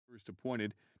first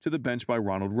appointed to the bench by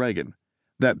Ronald Reagan,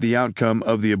 that the outcome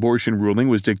of the abortion ruling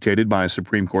was dictated by a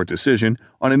Supreme Court decision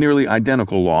on a nearly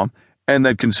identical law, and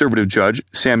that conservative judge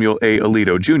Samuel A.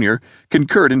 Alito, Jr.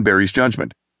 concurred in Berry's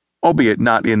judgment, albeit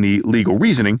not in the legal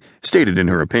reasoning stated in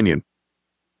her opinion.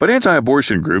 But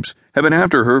anti-abortion groups have been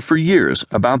after her for years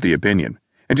about the opinion.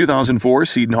 In 2004,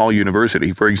 Seton Hall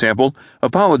University, for example,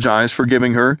 apologized for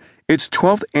giving her its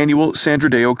 12th annual Sandra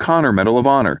Day O'Connor Medal of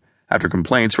Honor after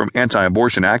complaints from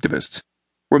anti-abortion activists.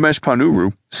 Ramesh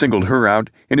Ponnuru singled her out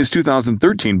in his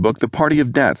 2013 book The Party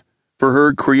of Death for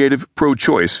her creative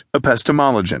pro-choice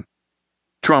epistemology.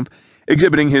 Trump,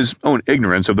 exhibiting his own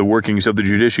ignorance of the workings of the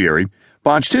judiciary,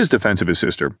 botched his defense of his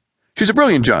sister. "She's a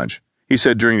brilliant judge," he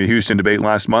said during the Houston debate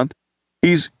last month.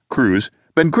 Cruz,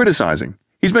 been criticizing.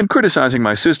 He's been criticizing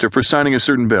my sister for signing a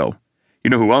certain bill. You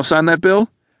know who else signed that bill?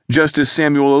 Justice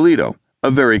Samuel Alito, a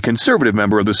very conservative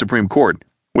member of the Supreme Court,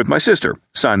 with my sister,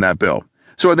 signed that bill.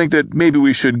 So I think that maybe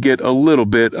we should get a little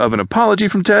bit of an apology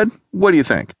from Ted. What do you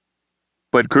think?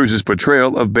 But Cruz's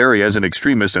portrayal of Berry as an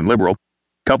extremist and liberal,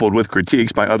 coupled with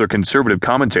critiques by other conservative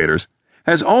commentators,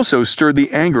 has also stirred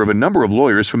the anger of a number of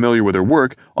lawyers familiar with her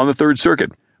work on the Third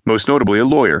Circuit, most notably a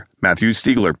lawyer, Matthew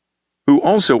Stiegler, who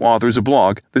also authors a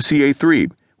blog, the CA3,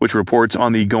 which reports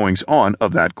on the goings-on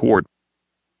of that court.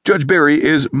 Judge Berry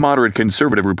is moderate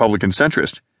conservative Republican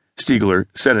centrist, Stiegler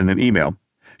said in an email.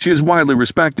 She is widely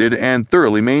respected and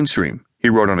thoroughly mainstream, he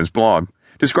wrote on his blog,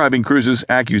 describing Cruz's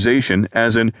accusation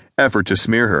as an effort to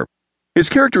smear her. His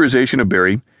characterization of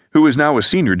Berry, who is now a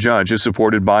senior judge, is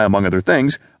supported by, among other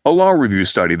things, a law review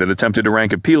study that attempted to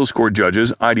rank appeals court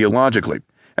judges ideologically,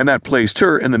 and that placed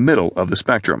her in the middle of the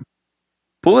spectrum.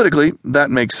 Politically, that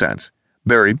makes sense.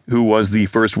 Berry, who was the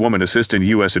first woman assistant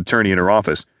U.S. attorney in her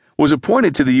office, was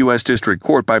appointed to the U.S. District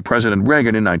Court by President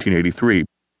Reagan in 1983.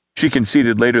 She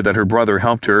conceded later that her brother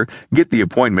helped her get the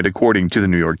appointment, according to the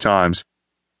New York Times.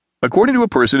 According to a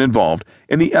person involved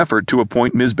in the effort to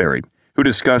appoint Ms. Berry, who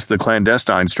discussed the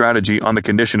clandestine strategy on the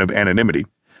condition of anonymity,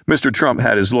 Mr. Trump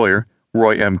had his lawyer,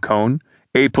 Roy M. Cohn,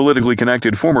 a politically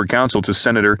connected former counsel to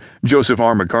Senator Joseph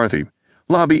R. McCarthy,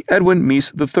 lobby Edwin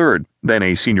Meese III, then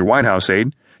a senior White House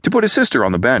aide, to put his sister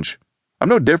on the bench. "I'm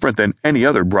no different than any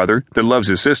other brother that loves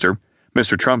his sister,"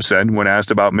 Mr. Trump said when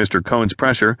asked about Mr. Cohn's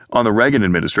pressure on the Reagan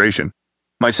administration.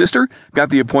 "My sister got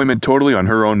the appointment totally on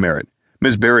her own merit.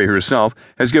 Ms. Berry herself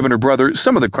has given her brother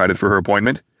some of the credit for her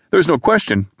appointment. There's no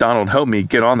question Donald helped me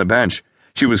get on the bench,"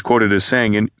 she was quoted as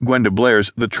saying in Gwenda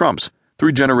Blair's The Trumps,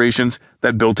 3 Generations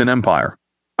That Built an Empire.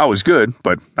 "I was good,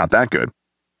 but not that good."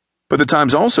 But the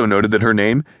Times also noted that her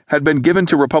name had been given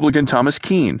to Republican Thomas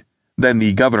Keene, then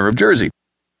the governor of Jersey,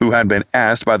 who had been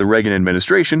asked by the Reagan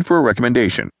administration for a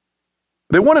recommendation.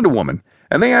 "They wanted a woman,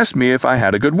 and they asked me if I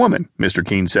had a good woman," Mr.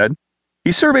 Keene said.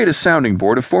 He surveyed a sounding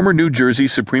board of former New Jersey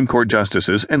Supreme Court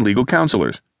justices and legal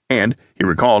counselors, and, he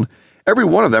recalled, every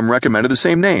one of them recommended the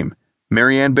same name,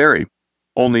 Mary Ann Berry.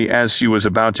 Only as she was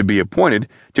about to be appointed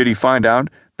did he find out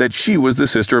that she was the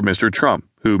sister of Mr. Trump,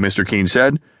 who, Mr. Keene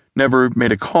said, never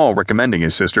made a call recommending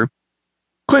his sister.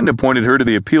 Clinton appointed her to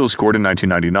the appeals court in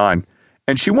 1999,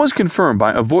 and she was confirmed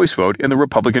by a voice vote in the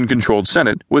Republican-controlled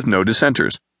Senate with no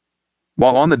dissenters.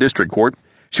 While on the district court,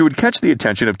 she would catch the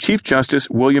attention of Chief Justice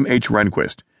William H.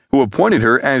 Rehnquist, who appointed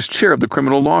her as chair of the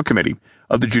Criminal Law Committee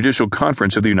of the Judicial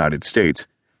Conference of the United States,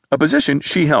 a position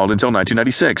she held until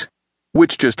 1996,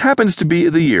 which just happens to be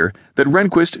the year that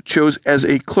Rehnquist chose as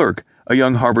a clerk a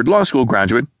young Harvard Law School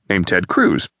graduate named Ted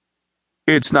Cruz.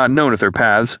 It's not known if their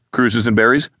paths, Cruz's and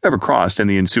Berry's, ever crossed in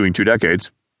the ensuing 2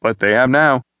 decades, but they have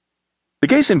now. The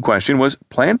case in question was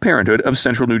Planned Parenthood of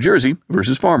Central New Jersey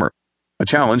versus Farmer, a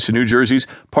challenge to New Jersey's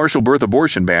partial birth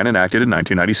abortion ban enacted in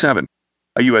 1997.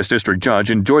 A U.S. district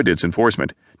judge enjoined its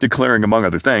enforcement, declaring, among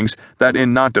other things, that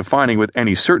in not defining with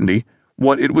any certainty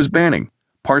what it was banning,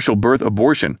 partial birth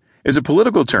abortion is a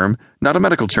political term, not a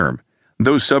medical term.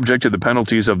 Those subject to the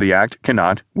penalties of the act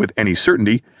cannot, with any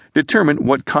certainty, determine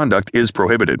what conduct is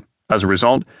prohibited. As a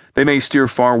result, they may steer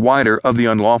far wider of the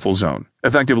unlawful zone,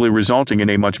 effectively resulting in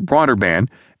a much broader ban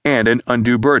and an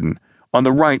undue burden on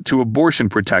the right to abortion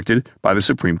protected by the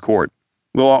Supreme Court.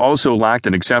 The law also lacked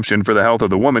an exception for the health of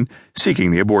the woman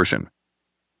seeking the abortion.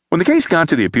 When the case got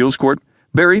to the appeals court,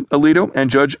 Berry, Alito, and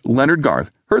Judge Leonard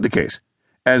Garth heard the case.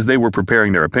 As they were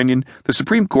preparing their opinion, the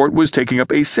Supreme Court was taking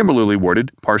up a similarly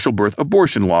worded partial birth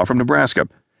abortion law from Nebraska,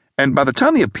 and by the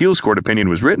time the appeals court opinion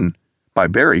was written, by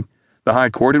Berry, the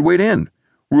High Court had weighed in,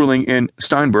 ruling in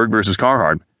Steinberg v.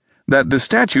 Carhart that the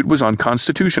statute was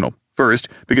unconstitutional, first,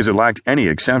 because it lacked any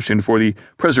exception for the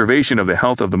preservation of the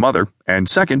health of the mother, and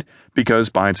second, because,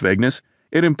 by its vagueness,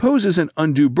 it imposes an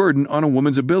undue burden on a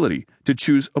woman's ability to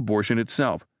choose abortion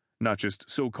itself, not just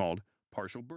so-called partial birth.